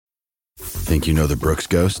Think you know the Brooks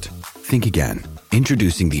Ghost? Think again.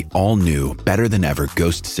 Introducing the all-new, better-than-ever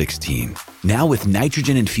Ghost 16. Now with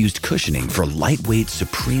nitrogen-infused cushioning for lightweight,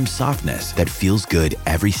 supreme softness that feels good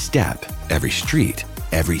every step, every street,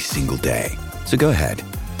 every single day. So go ahead,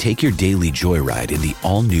 take your daily joyride in the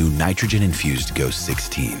all-new nitrogen-infused Ghost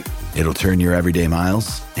 16. It'll turn your everyday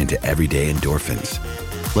miles into everyday endorphins.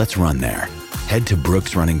 Let's run there. Head to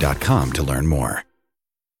brooksrunning.com to learn more.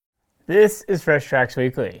 This is Fresh Tracks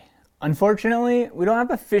Weekly. Unfortunately, we don't have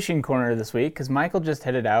a fishing corner this week because Michael just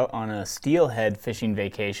headed out on a steelhead fishing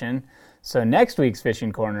vacation. So next week's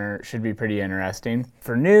fishing corner should be pretty interesting.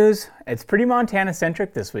 For news, it's pretty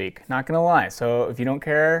Montana-centric this week, not gonna lie. So if you don't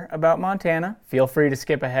care about Montana, feel free to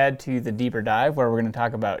skip ahead to the deeper dive where we're gonna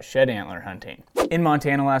talk about shed antler hunting. In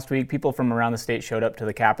Montana last week, people from around the state showed up to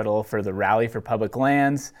the Capitol for the Rally for Public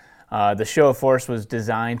Lands. The show of force was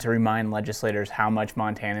designed to remind legislators how much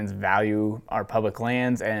Montanans value our public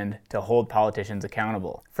lands and to hold politicians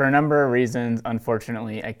accountable. For a number of reasons,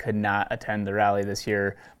 unfortunately, I could not attend the rally this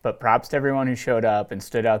year, but props to everyone who showed up and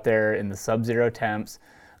stood out there in the sub-zero temps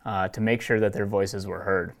to make sure that their voices were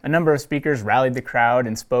heard. A number of speakers rallied the crowd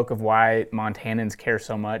and spoke of why Montanans care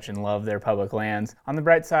so much and love their public lands. On the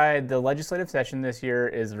bright side, the legislative session this year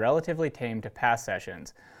is relatively tame to past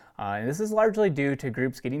sessions. And this is largely due to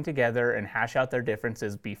groups getting together and hash out their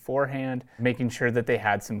differences beforehand, making sure that they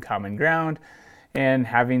had some common ground, and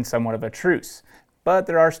having somewhat of a truce. But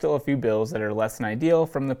there are still a few bills that are less than ideal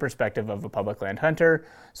from the perspective of a public land hunter,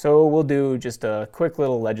 so we'll do just a quick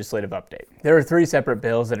little legislative update. There are 3 separate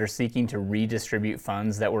bills that are seeking to redistribute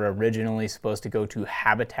funds that were originally supposed to go to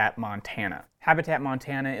Habitat Montana. Habitat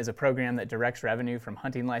Montana is a program that directs revenue from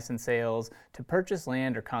hunting license sales to purchase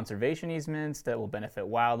land or conservation easements that will benefit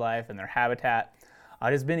wildlife and their habitat.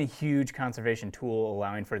 It has been a huge conservation tool,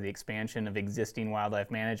 allowing for the expansion of existing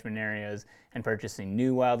wildlife management areas and purchasing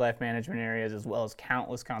new wildlife management areas, as well as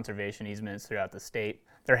countless conservation easements throughout the state.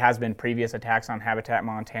 There has been previous attacks on Habitat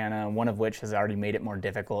Montana, one of which has already made it more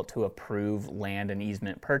difficult to approve land and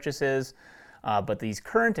easement purchases. But the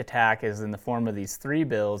current attack is in the form of these 3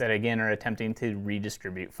 bills that again are attempting to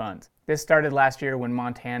redistribute funds. This started last year when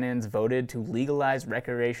Montanans voted to legalize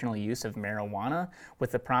recreational use of marijuana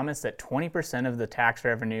with the promise that 20% of the tax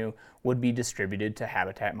revenue would be distributed to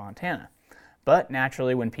Habitat Montana. But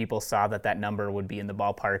naturally, when people saw that that number would be in the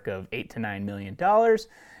ballpark of $8 to $9 million,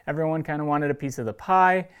 everyone kind of wanted a piece of the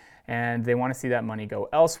pie, and they want to see that money go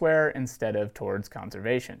elsewhere instead of towards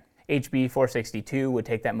conservation. HB 462 would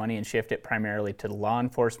take that money and shift it primarily to law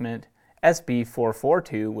enforcement. SB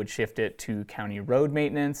 442 would shift it to county road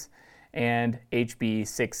maintenance, and HB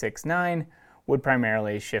 669 would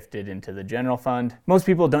primarily shift it into the general fund. Most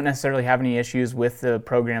people don't necessarily have any issues with the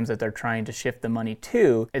programs that they're trying to shift the money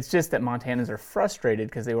to. It's just that Montanans are frustrated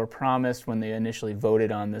because they were promised when they initially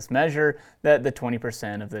voted on this measure that the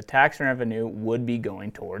 20% of the tax revenue would be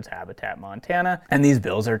going towards Habitat Montana, and these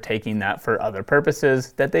bills are taking that for other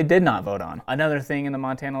purposes that they did not vote on. Another thing in the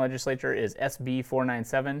Montana legislature is SB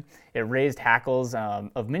 497. It raised hackles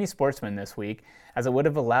of many sportsmen this week, as it would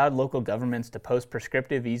have allowed local governments to post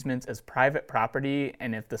prescriptive easements as private property,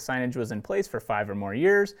 and if the signage was in place for 5 or more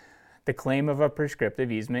years, the claim of a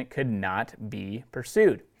prescriptive easement could not be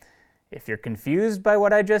pursued. If you're confused by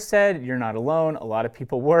what I just said, you're not alone. A lot of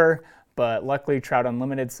people were, but luckily Trout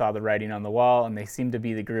Unlimited saw the writing on the wall, and they seem to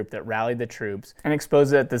be the group that rallied the troops and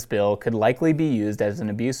exposed that this bill could likely be used as an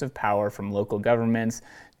abuse of power from local governments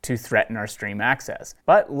to threaten our stream access.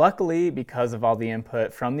 But luckily, because of all the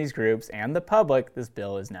input from these groups and the public, this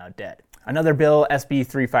bill is now dead. Another bill, SB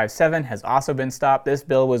 357, has also been stopped. This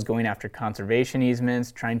bill was going after conservation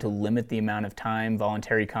easements, trying to limit the amount of time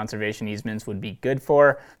voluntary conservation easements would be good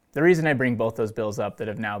for. The reason I bring both those bills up that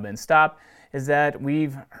have now been stopped is that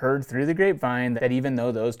we've heard through the grapevine that even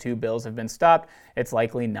though those 2 bills have been stopped, it's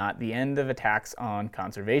likely not the end of attacks on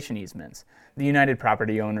conservation easements. The United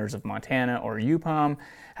Property Owners of Montana, or UPOM,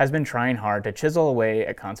 has been trying hard to chisel away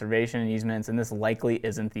at conservation easements, and this likely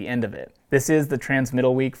isn't the end of it. This is the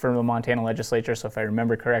transmittal week for the Montana legislature, so if I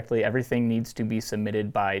remember correctly, everything needs to be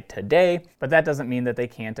submitted by today, but that doesn't mean that they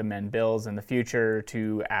can't amend bills in the future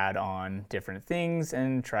to add on different things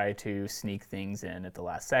and try to sneak things in at the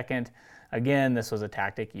last second. Again, this was a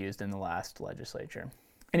tactic used in the last legislature.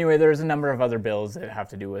 Anyway, there's a number of other bills that have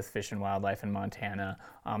to do with fish and wildlife in Montana.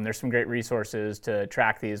 There's some great resources to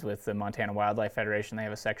track these with the Montana Wildlife Federation. They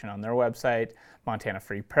have a section on their website, Montana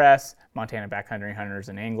Free Press, Montana Backcountry Hunters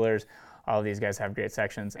and Anglers. All of these guys have great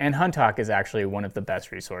sections. And Hunt Talk is actually one of the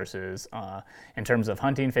best resources in terms of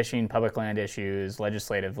hunting, fishing, public land issues,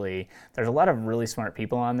 legislatively. There's a lot of really smart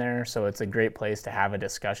people on there, so it's a great place to have a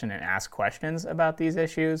discussion and ask questions about these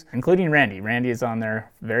issues, including Randy. Randy is on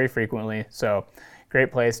there very frequently, so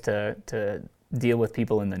great place to deal with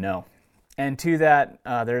people in the know. And to that,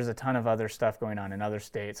 there's a ton of other stuff going on in other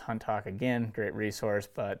states. Hunt Talk, again, great resource,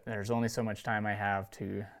 but there's only so much time I have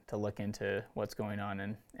to look into what's going on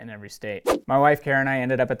in every state. My wife, Kara, and I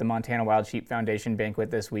ended up at the Montana Wild Sheep Foundation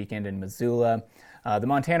banquet this weekend in Missoula. The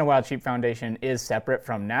Montana Wild Sheep Foundation is separate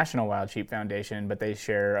from National Wild Sheep Foundation, but they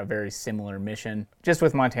share a very similar mission, just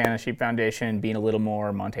with Montana Sheep Foundation being a little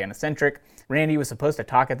more Montana-centric. Randy was supposed to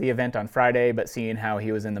talk at the event on Friday, but seeing how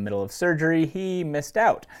he was in the middle of surgery, he missed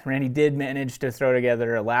out. Randy did manage to throw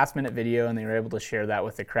together a last-minute video, and they were able to share that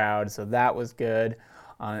with the crowd, so that was good.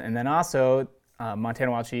 And then also,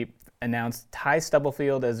 Montana Wild Sheep announced Ty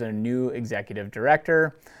Stubblefield as their new executive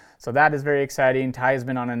director. So that is very exciting. Ty has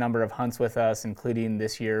been on a number of hunts with us, including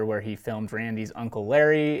this year where he filmed Randy's Uncle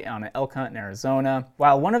Larry on an elk hunt in Arizona.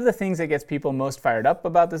 While one of the things that gets people most fired up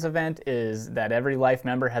about this event is that every life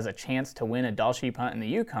member has a chance to win a Dall sheep hunt in the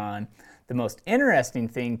Yukon, the most interesting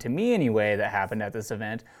thing, to me anyway, that happened at this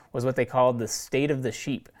event was what they called the State of the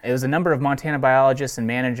Sheep. It was a number of Montana biologists and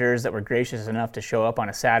managers that were gracious enough to show up on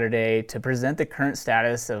a Saturday to present the current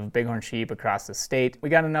status of bighorn sheep across the state. We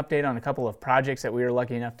got an update on a couple of projects that we were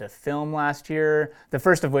lucky enough to film last year, the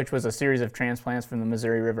first of which was a series of transplants from the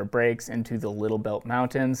Missouri River breaks into the Little Belt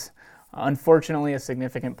Mountains. Unfortunately, a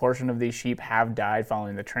significant portion of these sheep have died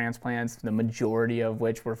following the transplants, the majority of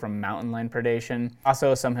which were from mountain lion predation.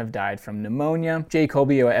 Also, some have died from pneumonia. Jay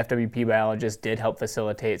Colbio, a FWP biologist, did help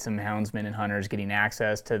facilitate some houndsmen and hunters getting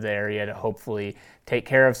access to the area to hopefully take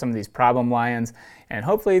care of some of these problem lions, and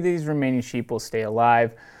hopefully these remaining sheep will stay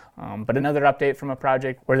alive. But another update from a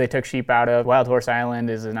project where they took sheep out of Wild Horse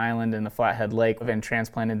Island is an island in the Flathead Lake and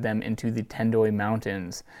transplanted them into the Tendoy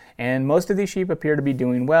Mountains. And most of these sheep appear to be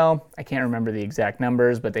doing well. I can't remember the exact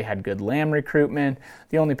numbers, but they had good lamb recruitment.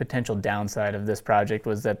 The only potential downside of this project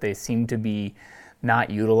was that they seemed to be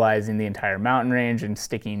not utilizing the entire mountain range and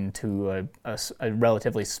sticking to a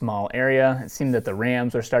relatively small area. It seemed that the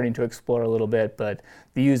rams were starting to explore a little bit, but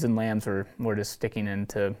the ewes and lambs were just sticking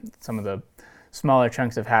into some of the smaller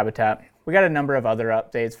chunks of habitat. We got a number of other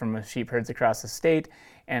updates from sheep herds across the state,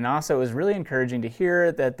 and also it was really encouraging to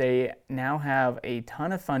hear that they now have a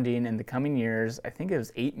ton of funding in the coming years. I think it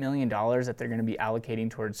was $8 million that they're going to be allocating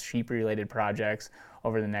towards sheep-related projects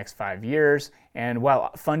over the next 5 years. And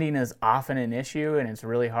while funding is often an issue and it's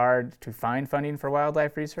really hard to find funding for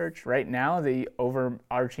wildlife research, right now the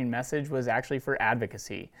overarching message was actually for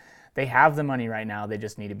advocacy. They have the money right now, they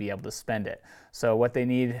just need to be able to spend it. So what they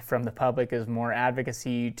need from the public is more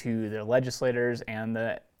advocacy to the legislators and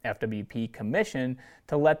the FWP Commission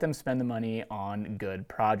to let them spend the money on good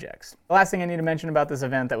projects. The last thing I need to mention about this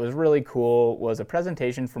event that was really cool was a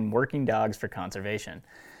presentation from Working Dogs for Conservation.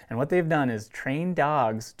 And what they've done is train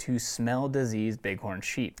dogs to smell diseased bighorn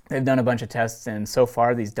sheep. They've done a bunch of tests, and so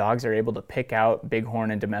far these dogs are able to pick out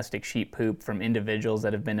bighorn and domestic sheep poop from individuals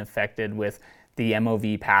that have been affected with the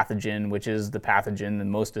MOV pathogen, which is the pathogen the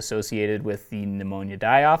most associated with the pneumonia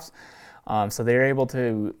die-offs. So they're able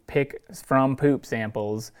to pick from poop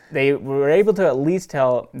samples. They were able to at least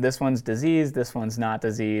tell this one's diseased, this one's not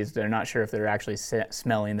diseased. They're not sure if they're actually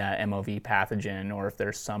smelling that MOV pathogen or if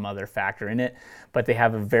there's some other factor in it, but they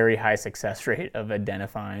have a very high success rate of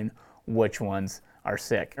identifying which ones are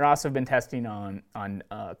sick. They've also been testing on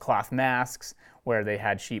cloth masks where they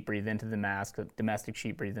had sheep breathe into the mask, domestic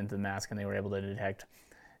sheep breathe into the mask, and they were able to detect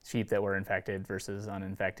sheep that were infected versus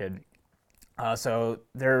uninfected. So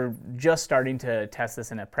they're just starting to test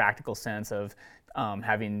this in a practical sense of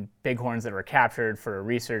having bighorns that were captured for a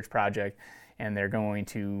research project, and they're going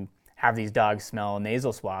to have these dogs smell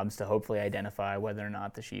nasal swabs to hopefully identify whether or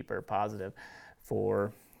not the sheep are positive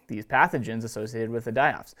for these pathogens associated with the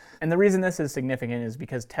die-offs. And the reason this is significant is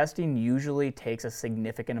because testing usually takes a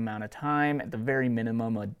significant amount of time, at the very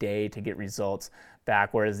minimum a day, to get results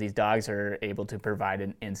back, whereas these dogs are able to provide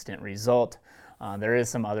an instant result. There is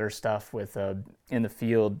some other stuff with in the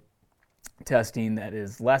field testing that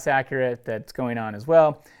is less accurate that's going on as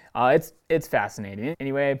well. It's fascinating.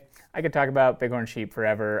 Anyway, I could talk about bighorn sheep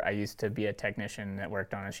forever. I used to be a technician that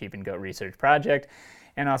worked on a sheep and goat research project,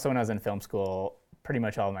 and also when I was in film school, pretty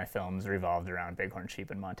much all of my films revolved around bighorn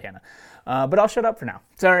sheep in Montana. But I'll shut up for now.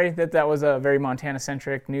 Sorry that was a very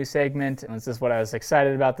Montana-centric news segment. This is what I was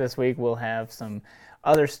excited about this week. We'll have some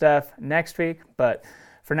other stuff next week, but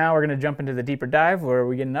For now, we're going to jump into the deeper dive where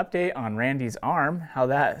we get an update on Randy's arm, how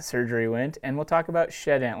that surgery went, and we'll talk about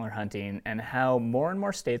shed antler hunting and how more and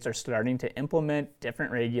more states are starting to implement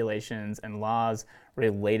different regulations and laws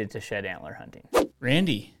related to shed antler hunting.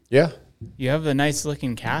 Randy. Yeah. You have a nice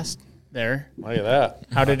looking cast there. Look at that.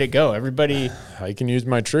 How did it go? Everybody. I can use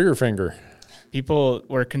my trigger finger. People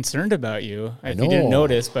were concerned about you. If you didn't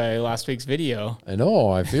notice by last week's video. I know.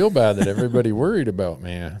 I feel bad that everybody worried about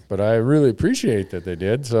me, but I really appreciate that they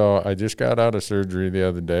did. So I just got out of surgery the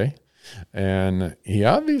other day, and he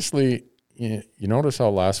obviously, you notice how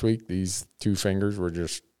last week these two fingers were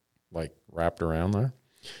just like wrapped around there?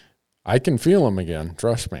 I can feel them again.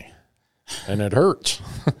 Trust me. And it hurts.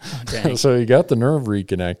 Oh, so he got the nerve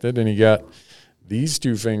reconnected, and he got these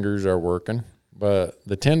two fingers are working. But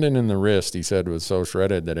the tendon in the wrist, he said, was so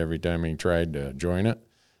shredded that every time he tried to join it,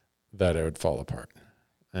 that it would fall apart.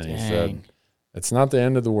 And he said, it's not the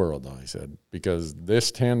end of the world, though, he said, because this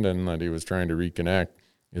tendon that he was trying to reconnect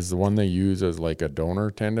is the one they use as like a donor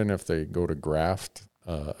tendon if they go to graft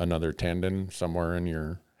another tendon somewhere in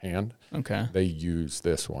your hand. Okay. They use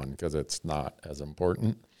this one because it's not as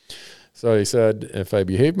important. So he said, if I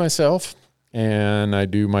behave myself and I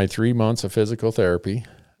do my 3 months of physical therapy,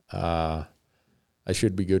 I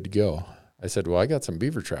should be good to go. I said, well, I got some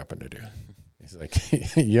beaver trapping to do. He's like,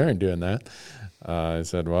 you aren't doing that. I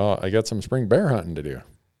said, well, I got some spring bear hunting to do. I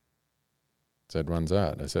said, when's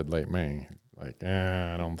that? I said, late May. Like,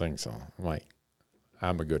 I don't think so. I'm like,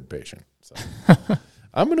 I'm a good patient. So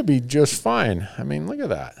I'm going to be just fine. I mean, look at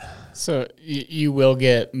that. So you will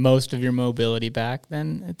get most of your mobility back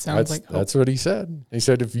then, it sounds like? That's what he said. He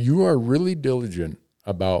said, if you are really diligent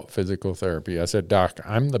about physical therapy, I said, Doc,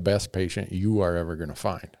 I'm the best patient you are ever going to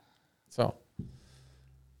find. So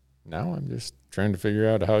now I'm just trying to figure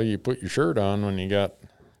out how you put your shirt on when you got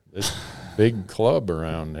this big club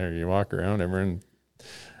around there. You walk around, everyone,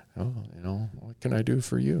 what can I do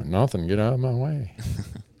for you? Nothing. Get out of my way.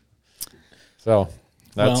 So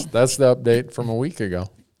that's the update from a week ago.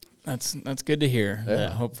 That's good to hear. Yeah.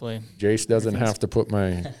 That hopefully Jace doesn't have to put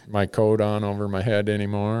my coat on over my head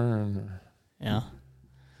anymore. And yeah.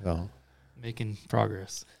 So making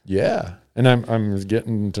progress. Yeah. And I'm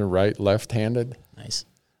getting to right left-handed. Nice.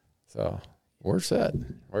 So we're set.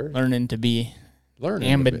 We're learning to be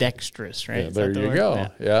ambidextrous, right? Yeah, there you go.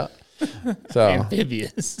 Yeah. So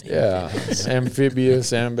amphibious. Yeah.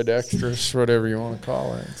 Amphibious, ambidextrous, whatever you want to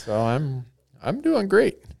call it. So I'm doing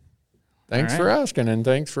great. Thanks for asking, and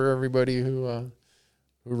thanks for everybody who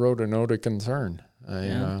wrote a note of concern.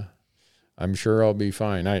 I'm sure I'll be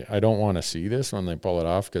fine. I don't want to see this when they pull it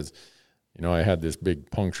off because, I had this big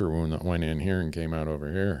puncture wound that went in here and came out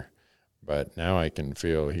over here. But now I can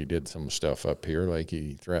feel he did some stuff up here like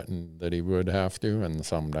he threatened that he would have to, and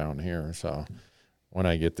some down here. So when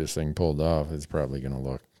I get this thing pulled off, it's probably going to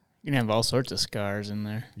look. You're going to have all sorts of scars in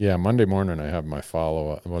there. Yeah, Monday morning I have my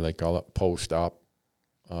follow-up, what do they call it, post-op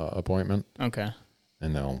appointment. Okay.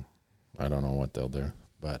 And I don't know what they'll do,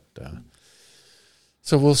 but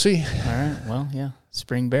so we'll see. All right. Well, yeah.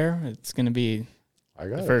 Spring bear, it's going to be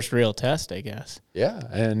the first real test, I guess. Yeah.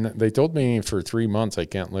 And they told me for 3 months I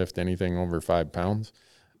can't lift anything over 5 pounds,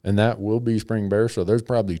 and that will be spring bear. So there's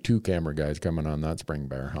probably 2 camera guys coming on that spring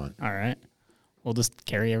bear hunt. All right. We'll just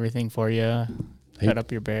carry everything for you, cut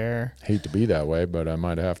up your bear. Hate to be that way, but I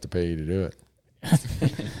might have to pay you to do it.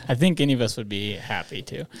 I think any of us would be happy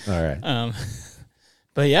to. All right.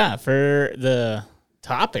 But yeah, for the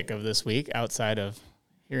topic of this week, outside of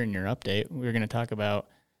hearing your update, we're going to talk about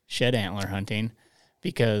shed antler hunting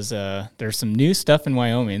because there's some new stuff in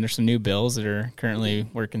Wyoming. There's some new bills that are currently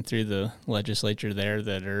working through the legislature there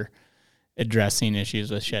that are addressing issues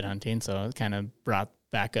with shed hunting. So it kind of brought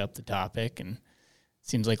back up the topic, and it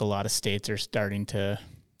seems like a lot of states are starting to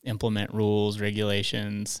implement rules,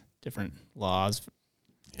 regulations, different laws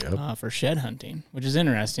for shed hunting, which is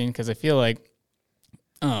interesting because I feel like,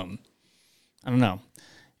 I don't know,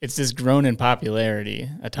 it's just grown in popularity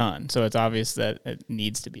a ton. So it's obvious that it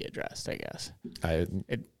needs to be addressed, I guess.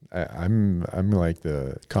 I'm like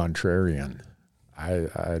the contrarian.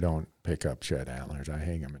 I don't pick up shed antlers. I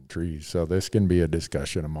hang them in trees. So this can be a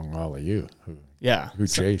discussion among all of you who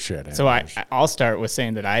chase shed antlers. So I'll start with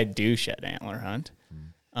saying that I do shed antler hunt.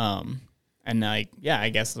 And I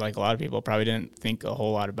guess like a lot of people probably didn't think a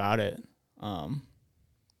whole lot about it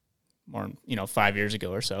more, 5 years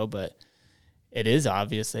ago or so, but it is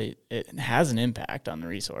obvious that it has an impact on the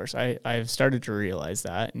resource. I've started to realize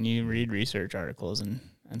that, and you read research articles and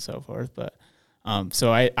so forth. But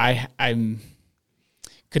so I'm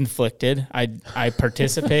conflicted. I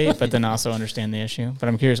participate, but then also understand the issue. But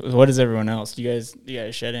I'm curious, what is everyone else? Do you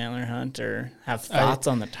guys shed antler hunt or have thoughts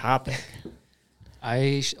on the topic?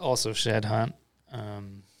 I also shed hunt.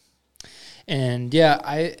 And yeah,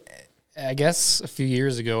 I guess a few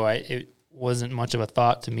years ago, it wasn't much of a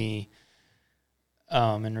thought to me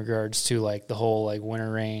in regards to like the whole like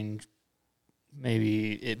winter range,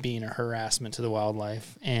 maybe it being a harassment to the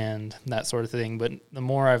wildlife and that sort of thing. But the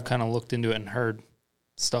more I've kind of looked into it and heard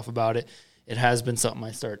stuff about it, it has been something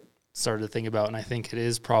I started to think about, and I think it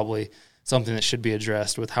is probably something that should be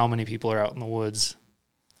addressed with how many people are out in the woods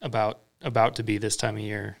about to be this time of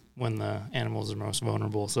year when the animals are most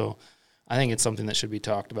vulnerable. So I think it's something that should be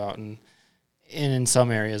talked about and in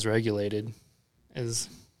some areas regulated.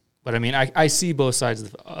 But I mean, I see both sides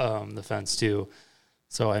of the fence too.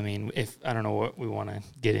 So I mean, I don't know what we want to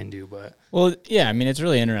get into, but well, yeah, I mean, it's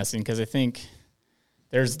really interesting because I think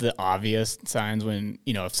there's the obvious signs when,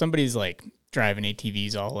 if somebody's like driving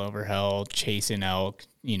ATVs all over hell, chasing elk,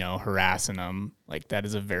 harassing them, like that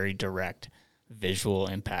is a very direct visual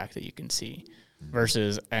impact that you can see.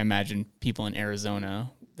 Versus, I imagine people in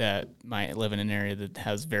Arizona that might live in an area that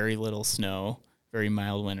has very little snow, very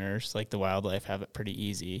mild winters, like the wildlife have it pretty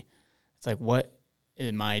easy. It's like, what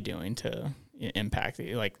am I doing to impact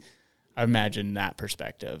it? Like, I imagine that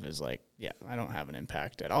perspective is like, yeah, I don't have an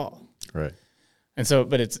impact at all. Right. And so,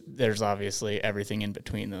 but there's obviously everything in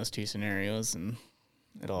between those two scenarios, and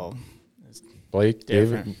it all is Blake,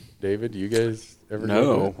 different. David, you guys ever do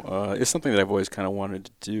No, it's something that I've always kind of wanted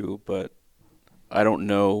to do, but I don't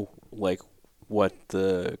know, like, what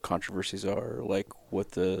the controversies are, like,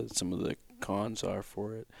 what some of the cons are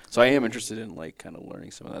for it. So I am interested in, like, kind of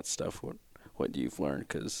learning some of that stuff, what you've learned,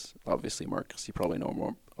 because obviously, Marcus, you probably know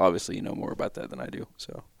more. Obviously, you know more about that than I do,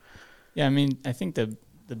 so. Yeah, I mean, I think the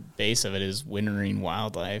base of it is wintering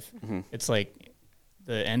wildlife. Mm-hmm. It's like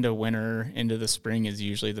the end of winter into the spring is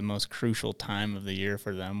usually the most crucial time of the year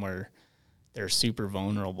for them, where they're super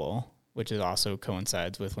vulnerable, which is also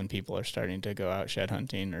coincides with when people are starting to go out shed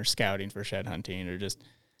hunting or scouting for shed hunting or just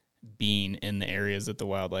being in the areas that the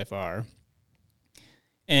wildlife are.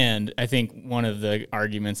 And I think one of the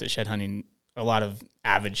arguments that shed hunting, a lot of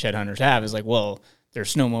avid shed hunters have, is like, well,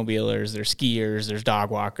 there's snowmobilers, there's skiers, there's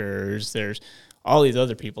dog walkers, there's all these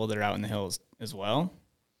other people that are out in the hills as well.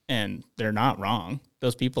 And they're not wrong.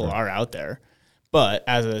 Those people are out there. But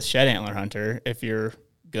as a shed antler hunter, if you're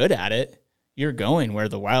good at it, you're going where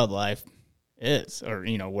the wildlife is, or,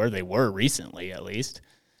 where they were recently at least.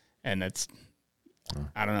 And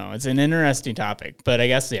I don't know, it's an interesting topic. But I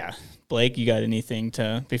guess, yeah, Blake, you got anything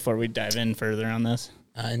before we dive in further on this?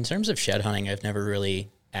 In terms of shed hunting, I've never really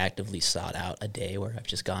actively sought out a day where I've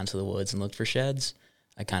just gone to the woods and looked for sheds.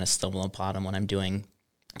 I kind of stumble upon them when I'm doing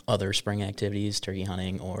other spring activities, turkey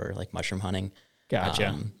hunting or like mushroom hunting.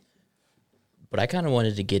 Gotcha. But I kind of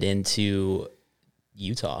wanted to get into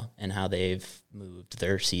Utah and how they've moved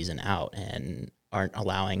their season out and aren't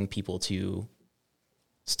allowing people to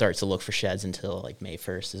start to look for sheds until like May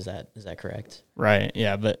 1st. Is that correct? Right.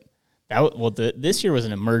 Yeah. But this year was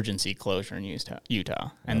an emergency closure in Utah,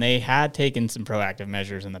 and they had taken some proactive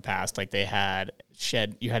measures in the past. Like they had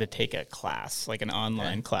you had to take a class, like an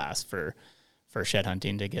online class for shed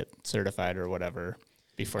hunting to get certified or whatever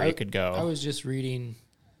before you could go. I was just reading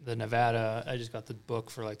I just got the book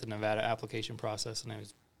for like the Nevada application process, and I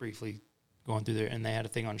was briefly going through there, and they had a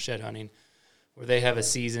thing on shed hunting where they have a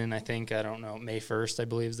season, I think, I don't know, May 1st, I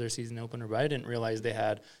believe is their season opener, but I didn't realize they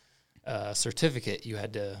had a certificate. You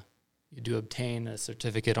do obtain a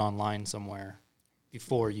certificate online somewhere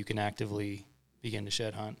before you can actively begin to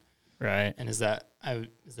shed hunt. Right. And is there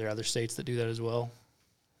other states that do that as well?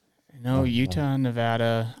 No, Utah,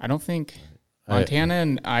 Nevada. I don't think Montana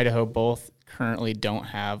and Idaho both currently don't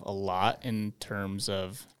have a lot in terms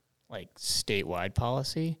of like statewide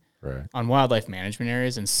policy. Right. On wildlife management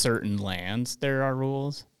areas and certain lands, there are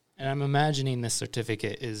rules. And I'm imagining this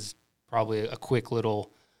certificate is probably a quick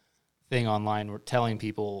little thing online. We're telling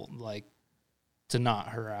people like to not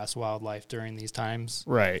harass wildlife during these times.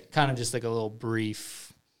 Right. Kind of just like a little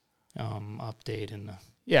brief update.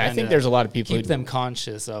 I think there's a lot of people keep them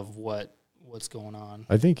conscious of what's going on.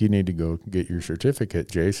 I think you need to go get your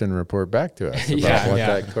certificate, Jason, report back to us about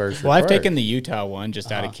that course Well, I've taken the Utah one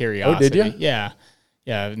just out of curiosity. Oh, did you? Yeah.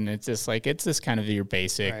 Yeah, and it's just like, it's just kind of your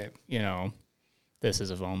basic, this is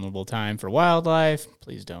a vulnerable time for wildlife.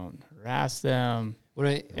 Please don't harass them. What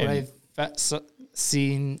I've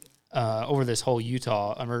seen over this whole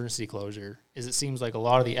Utah emergency closure is it seems like a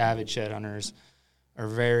lot of the avid shed hunters are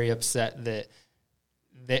very upset that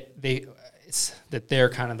they're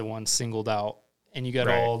kind of the ones singled out, and you got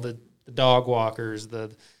all the dog walkers,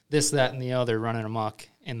 the this, that, and the other running amok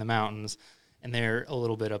in the mountains, and they're a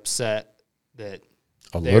little bit upset that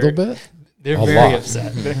little bit. They're very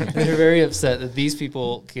upset. They're very upset that these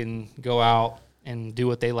people can go out and do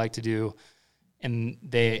what they like to do. And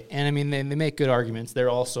they make good arguments. They're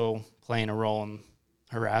also playing a role in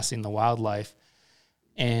harassing the wildlife.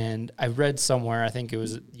 And I read somewhere, I think it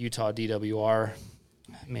was Utah DWR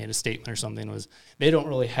made a statement or something, was they don't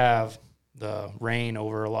really have the reign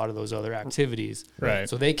over a lot of those other activities. Right.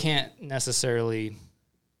 So they can't necessarily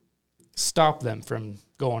stop them from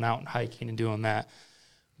going out and hiking and doing that.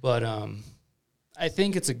 But I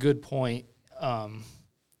think it's a good point that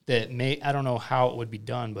I don't know how it would be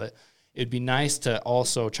done, but it'd be nice to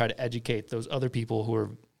also try to educate those other people who are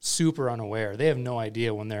super unaware. They have no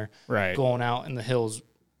idea when they're going out in the hills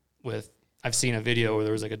with, I've seen a video where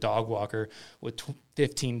there was like a dog walker with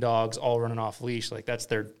 15 dogs all running off leash. Like that's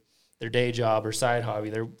their day job or side hobby.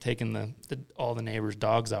 They're taking all the neighbors'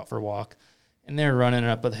 dogs out for a walk, and they're running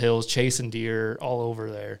up the hills, chasing deer all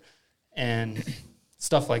over there and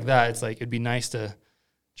stuff like that. It's like, it'd be nice to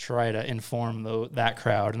try to inform that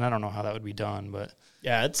crowd. And I don't know how that would be done, but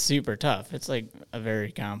yeah, it's super tough. It's like a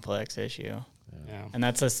very complex issue. yeah. And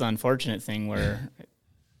that's just the unfortunate thing where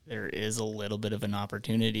there is a little bit of an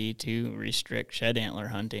opportunity to restrict shed antler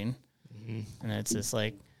hunting. Mm-hmm. And it's just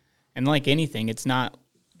like, and like anything, it's not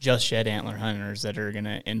just shed antler hunters that are going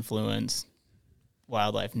to influence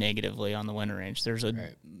wildlife negatively on the winter range. There's a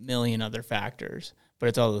million other factors, but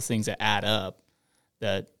it's all those things that add up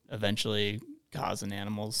that eventually cause an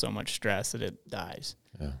animal so much stress that it dies.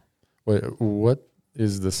 Yeah. What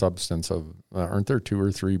is the substance of, aren't there 2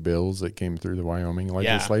 or 3 bills that came through the Wyoming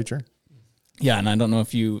legislature? Yeah, and I don't know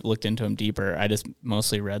if you looked into them deeper. I just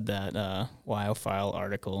mostly read that WyoFile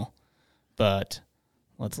article, but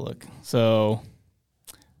let's look. So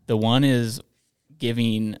the one is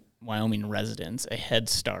giving Wyoming residents a head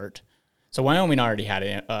start. So Wyoming already had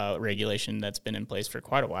a regulation that's been in place for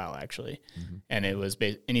quite a while, actually, and it was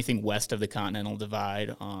anything west of the Continental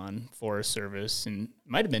Divide on Forest Service, and it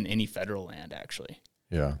might have been any federal land, actually.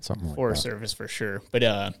 Yeah, something like Forest that. Service for sure,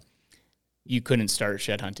 but you couldn't start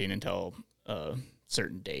shed hunting until a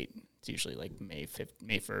certain date. It's usually like May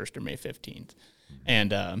 1st or May 15th.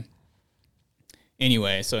 And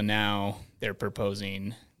anyway, so now they're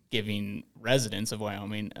proposing giving residents of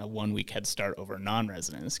Wyoming a 1-week head start over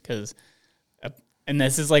non-residents, because and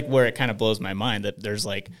this is like where it kind of blows my mind that there's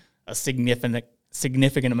like a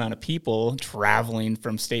significant amount of people traveling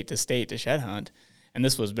from state to state to shed hunt. And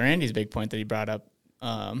this was Brandy's big point that he brought up,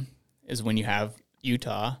 is when you have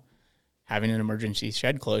Utah having an emergency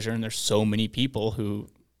shed closure, and there's so many people who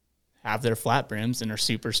have their flat brims and are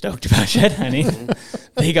super stoked about shed hunting,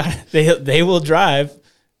 they will drive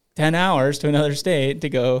 10 hours to another state to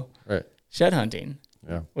go shed hunting.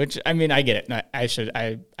 Yeah. Which, I mean, I get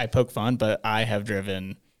it. I poke fun, but I have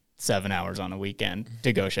driven 7 hours on a weekend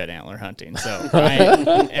to go shed antler hunting. So I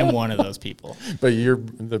am one of those people. But you're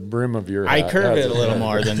the brim of your hat. I curve it a little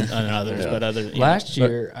more than others, but Last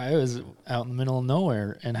year, I was out in the middle of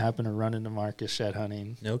nowhere and happened to run into Marcus shed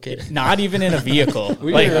hunting. No kidding. Not even in a vehicle.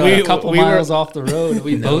 We were a couple miles off the road. And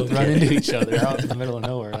we both run into each other out in the middle of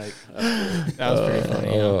nowhere. Like that was pretty funny.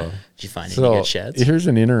 Did you find any good sheds? Here's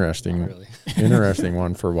an interesting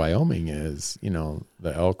one for Wyoming is,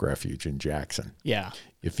 the elk refuge in Jackson. Yeah.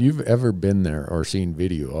 If you've ever been there or seen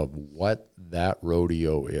video of what that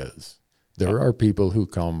rodeo is, there are people who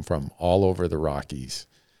come from all over the Rockies,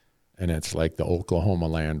 and it's like the Oklahoma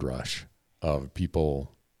land rush of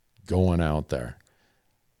people going out there.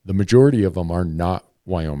 The majority of them are not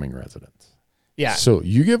Wyoming residents. Yeah. So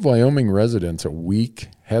you give Wyoming residents a week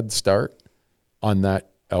head start on that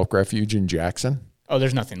elk refuge in Jackson. Oh,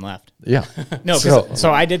 there's nothing left. Yeah. No,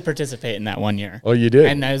 so I did participate in that one year. Oh, you did?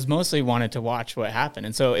 And I was mostly wanted to watch what happened.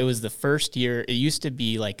 And so it was the first year. It used to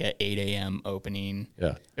be like a 8 a.m. opening.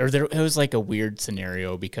 Yeah. It was like a weird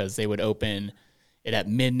scenario because they would open it at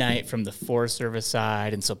midnight from the Forest Service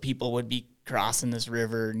side. And so people would be crossing this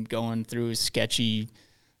river and going through sketchy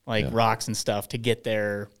rocks and stuff to get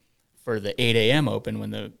there for the 8 a.m.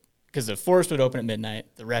 open because the forest would open at midnight.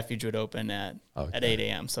 The refuge would open at 8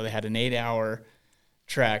 a.m. So they had an 8-hour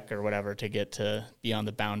trek or whatever to get to beyond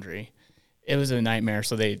the boundary. It was a nightmare,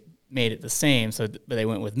 so they made it the same, but they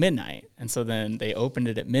went with midnight. And so then they opened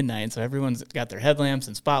it at midnight, and so everyone's got their headlamps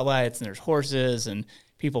and spotlights, and there's horses and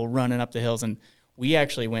people running up the hills. And we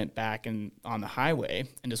actually went back on the highway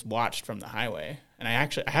and just watched from the highway. And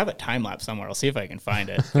I have a time lapse somewhere. I'll see if I can find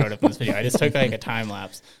it, throw it up in this video. I just took like a time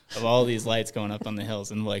lapse of all these lights going up on the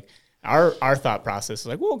hills, and our thought process is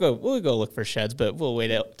like, we'll go look for sheds, but we'll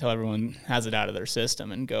wait till everyone has it out of their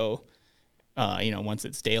system and go, once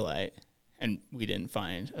it's daylight. And we didn't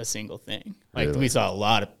find a single thing. Like we saw a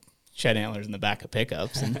lot of shed antlers in the back of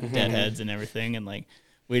pickups and deadheads and everything. And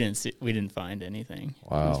We didn't find anything.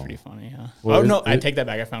 Wow. It was pretty funny, huh? Well, no, I take that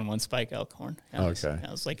back. I found one spike elkhorn. Yeah, Okay. It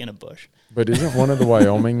was like in a bush. But isn't one of the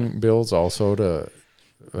Wyoming bills also to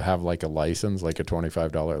have like a license, like a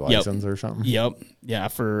 $25 license or something? Yep. Yeah,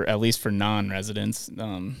 for at least for non-residents,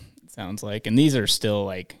 it sounds like. And these are still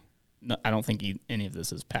like, no, I don't think any of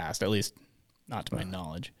this is passed, at least not to my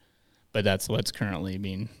knowledge. But that's what's currently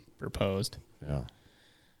being proposed. Yeah.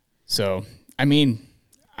 So, I mean,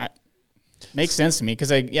 makes sense to me because,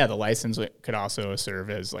 the license could also serve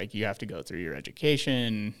as like you have to go through your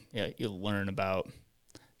education. You'll learn about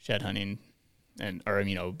shed hunting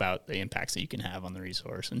about the impacts that you can have on the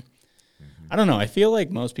resource. And I don't know. I feel like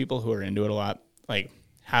most people who are into it a lot like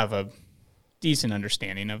have a decent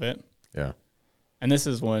understanding of it. Yeah. And this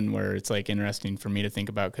is one where it's like interesting for me to think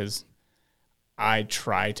about because I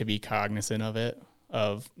try to be cognizant of it,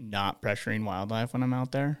 of not pressuring wildlife when I'm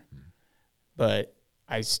out there. But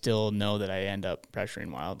I still know that I end up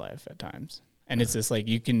pressuring wildlife at times. And it's just like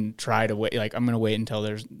you can try to wait. Like I'm going to wait until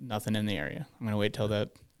there's nothing in the area. I'm going to wait till that,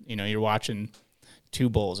 you're watching 2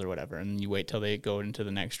 bulls or whatever, and you wait till they go into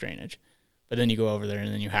the next drainage. But then you go over there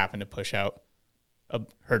and then you happen to push out a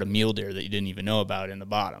herd of mule deer that you didn't even know about in the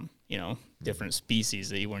bottom, different species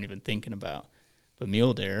that you weren't even thinking about. But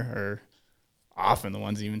mule deer are often the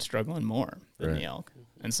ones even struggling more than the elk.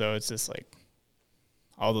 And so it's just like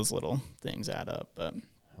all those little things add up. But,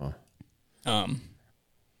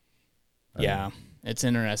 it's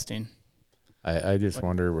interesting. I just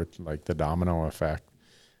wonder with like the domino effect.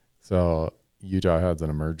 So Utah has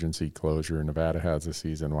an emergency closure. Nevada has a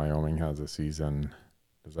season. Wyoming has a season.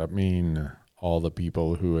 Does that mean all the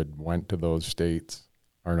people who had went to those states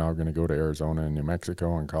are now going to go to Arizona and New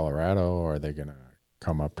Mexico and Colorado? Or are they going to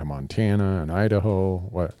come up to Montana and Idaho?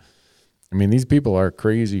 What? I mean, these people are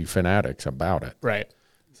crazy fanatics about it. Right.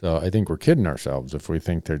 So I think we're kidding ourselves if we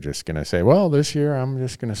think they're just going to say, well, this year I'm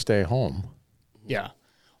just going to stay home. Yeah.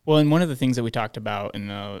 Well, and one of the things that we talked about in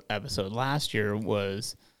the episode last year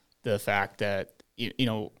was the fact that,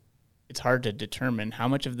 it's hard to determine how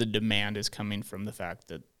much of the demand is coming from the fact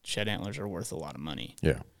that shed antlers are worth a lot of money.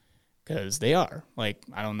 Yeah. Because they are. Like,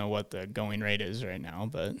 I don't know what the going rate is right now,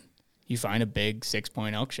 but you find a big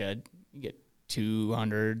 6-point elk shed, you get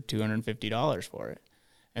 $200, $250 for it.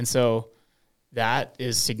 And so that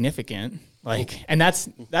is significant. Like, and that's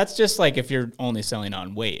just like if you're only selling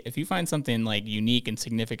on weight. If you find something like unique and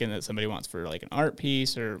significant that somebody wants for like an art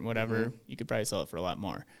piece or whatever, you could probably sell it for a lot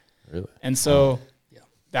more. Really? And so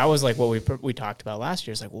that was like what we talked about last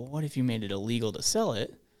year. It's like, well, what if you made it illegal to sell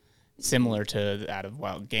it, similar to that of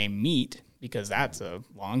wild game meat, because that's a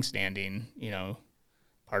long-standing,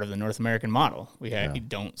 part of the North American model. You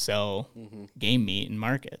don't sell game meat in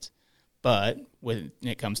markets, but when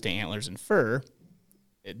it comes to antlers and fur,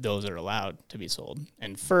 those are allowed to be sold.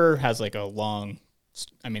 And fur has like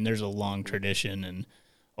there's a long tradition and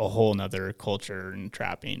a whole nother culture and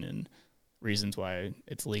trapping and reasons why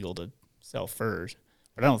it's legal to sell furs.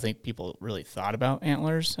 But I don't think people really thought about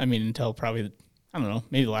antlers. I mean, until probably, I don't know,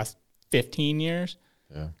 maybe the last 15 years.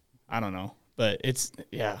 Yeah. I don't know. But it's,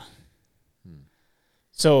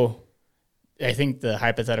 So I think the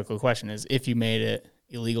hypothetical question is, if you made it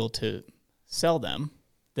illegal to sell them,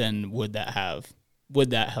 then would that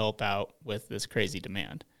help out with this crazy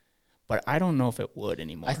demand? But I don't know if it would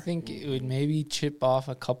anymore. I think it would maybe chip off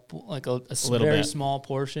a couple, like a little very bit. small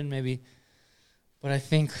portion, maybe. But I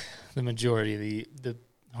think the majority of the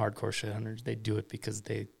hardcore shed hunters, they do it because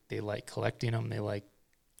they like collecting them, they like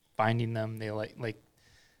finding them, they like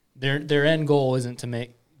their end goal isn't to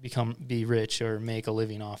be rich or make a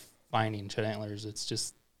living off finding shed antlers. It's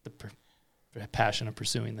just the passion of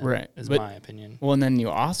pursuing them, right? Is my opinion. Well, and then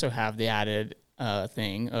you also have the added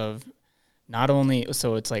thing of not only,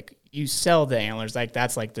 so it's like you sell the antlers, like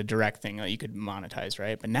that's like the direct thing that you could monetize,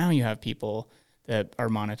 right? But now you have people that are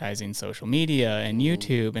monetizing social media and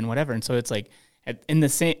YouTube and whatever. And so it's like in the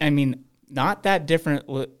same, I mean, not that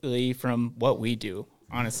differently from what we do,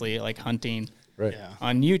 honestly, like hunting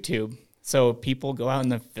on YouTube. So people go out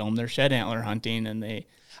and they film their shed antler hunting and they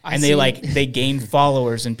gain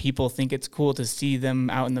followers and people think it's cool to see them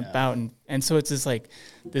out and about. And so it's just like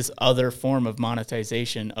this other form of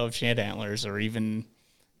monetization of shed antlers, or even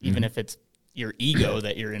if it's your ego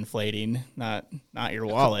that you're inflating, not your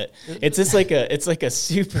wallet. It's just like a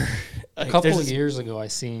super. A couple of years ago, I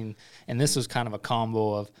seen, and this was kind of a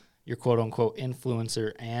combo of your quote unquote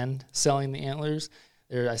influencer and selling the antlers.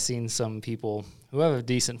 I seen some people who have a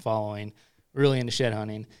decent following, really into shed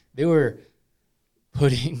hunting. They were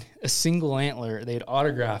putting a single antler, they'd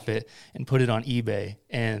autograph it and put it on eBay,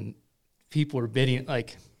 and people were bidding,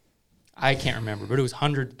 like, I can't remember, but it was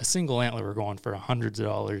a single antler were going for hundreds of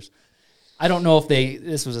dollars. I don't know if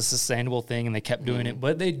this was a sustainable thing and they kept doing it,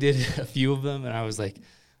 but they did a few of them, and I was like,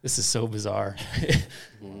 this is so bizarre.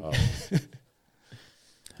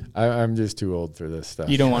 I'm just too old for this stuff.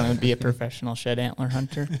 You don't want to be a professional shed antler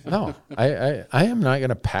hunter? No, I am not going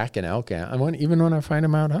to pack an elk even when I find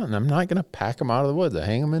them out hunting. I'm not going to pack them out of the woods. I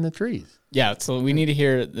hang them in the trees. Yeah, so we need to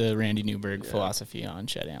hear the Randy Newberg philosophy on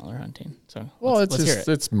shed antler hunting. So let's hear it.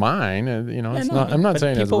 It's mine. It's no, not. I'm not but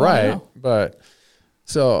saying it's people wanna right, know. but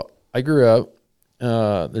so I grew up.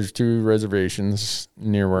 There's 2 reservations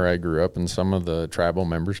near where I grew up, and some of the tribal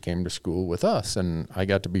members came to school with us, and I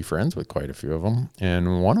got to be friends with quite a few of them.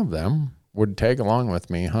 And one of them would tag along with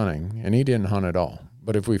me hunting, and he didn't hunt at all.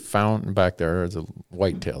 But if we found back there's a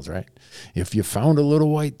whitetails, right? If you found a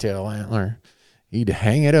little whitetail antler, he'd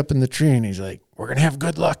hang it up in the tree, and he's like, "We're gonna have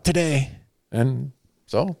good luck today." And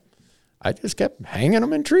so I just kept hanging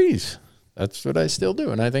them in trees. That's what I still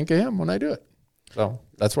do, and I think of him when I do it. So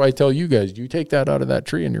that's why I tell you guys, you take that out of that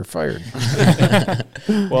tree and you're fired.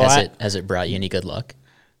 Well, has it brought you any good luck?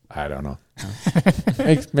 I don't know.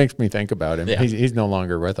 makes me think about him. Yeah. He's no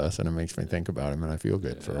longer with us, and it makes me think about him, and I feel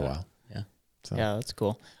good for a while. Yeah. So. yeah, that's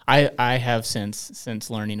cool. I have since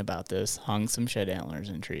learning about this hung some shed antlers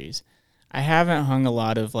in trees. I haven't hung a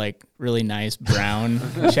lot of like really nice brown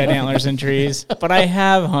shed antlers in trees, but I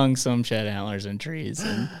have hung some shed antlers in trees.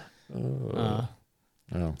 And,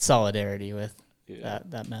 solidarity with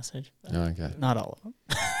that message. But Okay. not all of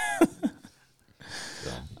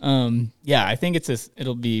them. Yeah, I think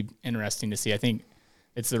it'll be interesting to see. I think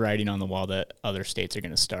it's the writing on the wall that other states are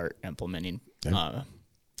going to start implementing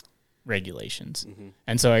regulations. Mm-hmm.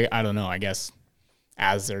 And so I don't know, I guess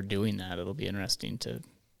as they're doing that, it'll be interesting to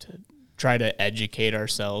try to educate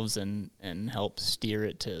ourselves and help steer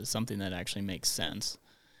it to something that actually makes sense.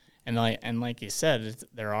 And like you said,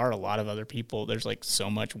 there are a lot of other people. There's like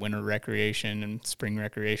so much winter recreation and spring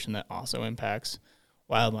recreation that also impacts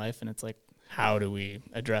wildlife. And it's like, how do we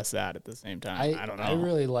address that at the same time? I don't know. I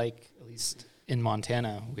really like, at least in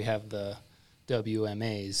Montana, we have the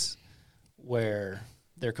WMAs where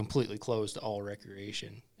they're completely closed to all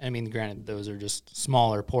recreation. I mean, granted, those are just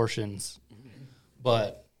smaller portions,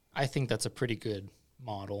 but I think that's a pretty good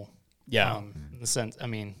model. Yeah. In the sense, I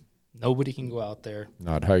mean, nobody can go out there.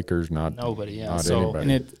 Not hikers, not nobody. Yeah. not So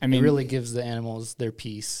anybody. And it really gives the animals their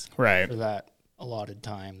peace right. for that allotted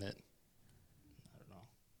time. That I don't know.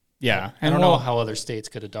 Yeah. I don't know how other states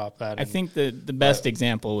could adopt that. I think the best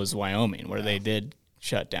example was Wyoming, where they did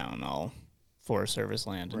shut down all Forest Service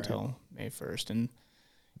land until May 1st. And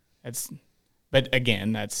but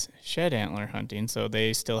again, that's shed antler hunting, so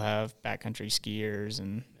they still have backcountry skiers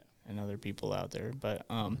and other people out there. But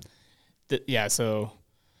so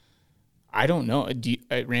I don't know.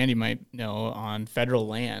 Randy might know on federal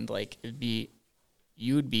land, like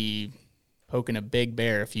you would be poking a big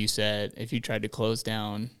bear if you tried to close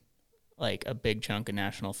down like a big chunk of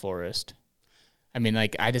national forest. I mean,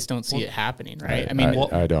 like, I just don't see it happening, right? I mean,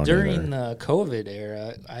 I don't during either. the COVID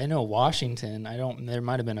era, I know Washington, there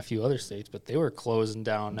might have been a few other states, but they were closing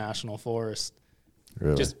down national forest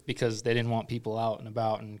Really? just because they didn't want people out and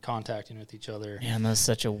about and contacting with each other. Man, that was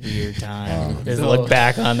such a weird time. Just look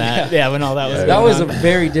back on that. Yeah, when all that was That going was on. a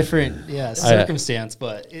very different circumstance,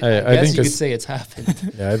 but I guess you could say it's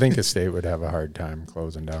happened. Yeah, I think a state would have a hard time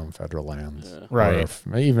closing down federal lands. Yeah. Right. Or if,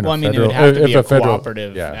 even Well, a I mean, it federal, would have to if be a federal,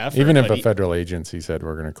 cooperative effort, even if but a federal agency said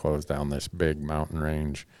we're going to close down this big mountain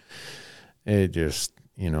range, it just,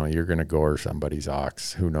 you're going to gore somebody's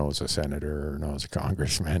ox who knows a senator or knows a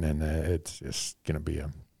congressman, and it's just going to be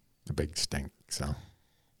a big stink. So,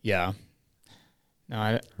 Yeah.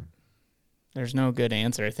 No, there's no good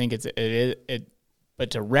answer. I think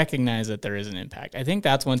but to recognize that there is an impact. I think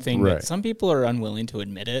that's one thing that some people are unwilling to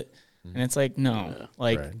admit it. And it's like, no,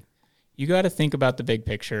 you got to think about the big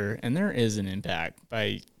picture, and there is an impact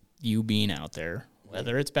by you being out there,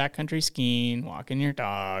 whether it's backcountry skiing, walking your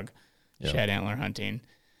dog, shed antler hunting.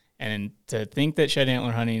 And to think that shed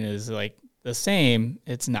antler hunting is like the same,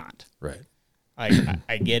 it's not. Right.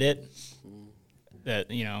 I get it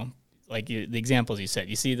that, like the examples you said,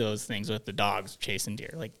 you see those things with the dogs chasing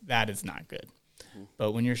deer, like that is not good.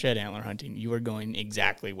 But when you're shed antler hunting, you are going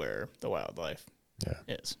exactly where the wildlife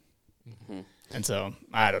is. Mm-hmm. And so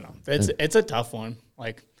I don't know. It's a tough one.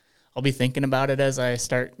 Like I'll be thinking about it as I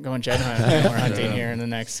start going shed antler hunting here in the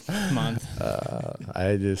next month.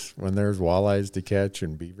 When there's walleyes to catch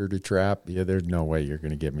and beaver to trap, there's no way you're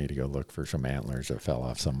going to get me to go look for some antlers that fell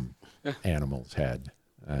off some animal's head.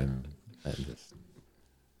 And just,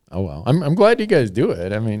 oh well. I'm glad you guys do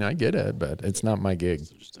it. I mean, I get it, but it's not my gig.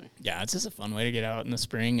 Yeah, it's just a fun way to get out in the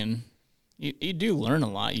spring, and you do learn a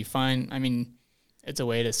lot. You find, I mean, it's a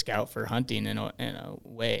way to scout for hunting in a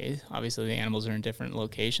way. Obviously, the animals are in different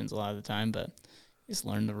locations a lot of the time, but you just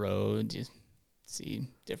learn the road, you see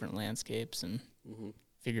different landscapes, and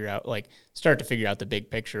start to figure out the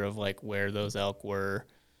big picture of like where those elk were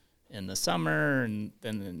in the summer, and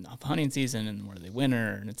then in the hunting season, and where they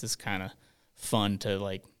winter. And it's just kind of fun to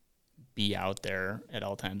like be out there at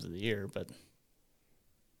all times of the year. But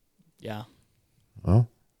yeah. Well,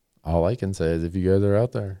 all I can say is if you guys are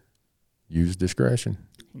out there, use discretion.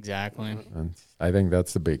 Exactly. And I think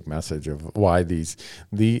that's the big message of why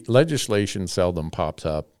the legislation seldom pops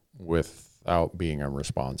up without being a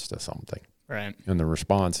response to something. Right. And the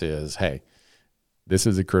response is, hey, this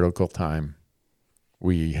is a critical time.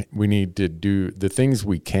 We need to do the things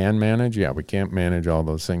we can manage. Yeah, we can't manage all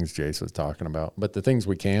those things Jace was talking about, but the things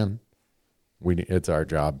we can, it's our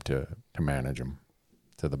job to manage them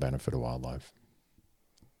to the benefit of wildlife.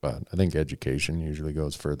 But I think education usually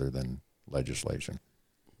goes further than legislation.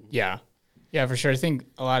 Yeah. Yeah, for sure. I think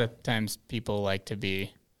a lot of times people like to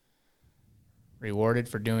be rewarded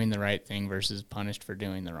for doing the right thing versus punished for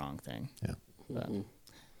doing the wrong thing. Yeah. But do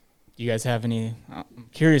you guys have any? I'm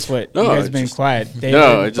curious what you guys have been quiet.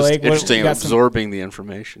 David, it's just Blake, interesting absorbing the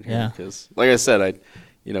information here. Yeah. Because, like I said,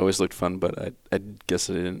 it always looked fun, but I guess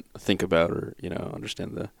I didn't think about or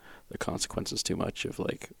understand the consequences too much of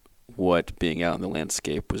like what being out in the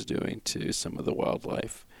landscape was doing to some of the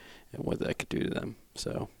wildlife and what that could do to them.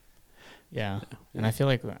 So, yeah. And I feel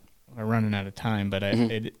like we're running out of time, but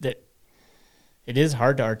it is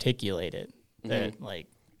hard to articulate it. That like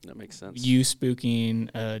that makes sense. You spooking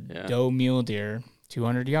a doe mule deer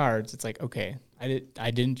 200 yards. It's like, okay,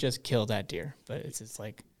 I didn't just kill that deer, but it's just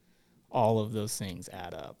like all of those things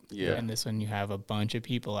add up. Yeah. And this when you have a bunch of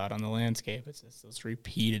people out on the landscape, it's just those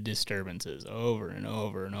repeated disturbances over and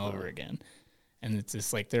over and over again. And it's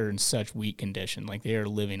just like they're in such weak condition, like they are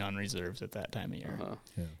living on reserves at that time of year.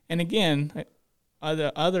 Yeah. And again,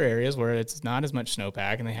 other areas where it's not as much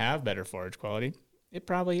snowpack and they have better forage quality, it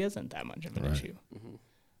probably isn't that much of an issue.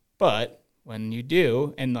 But when you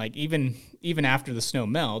do, and like even after the snow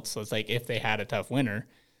melts, so it's like if they had a tough winter,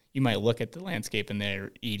 you might look at the landscape and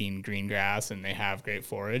they're eating green grass and they have great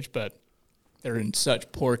forage, but they're in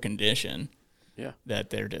such poor condition that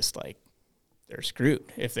they're just like, they're screwed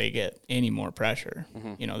if they get any more pressure.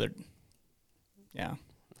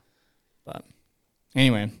 But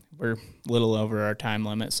anyway, we're a little over our time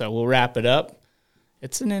limit, so we'll wrap it up.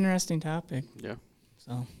 It's an interesting topic. Yeah.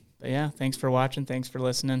 So, but yeah, thanks for watching. Thanks for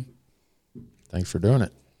listening. Thanks for doing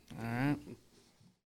it.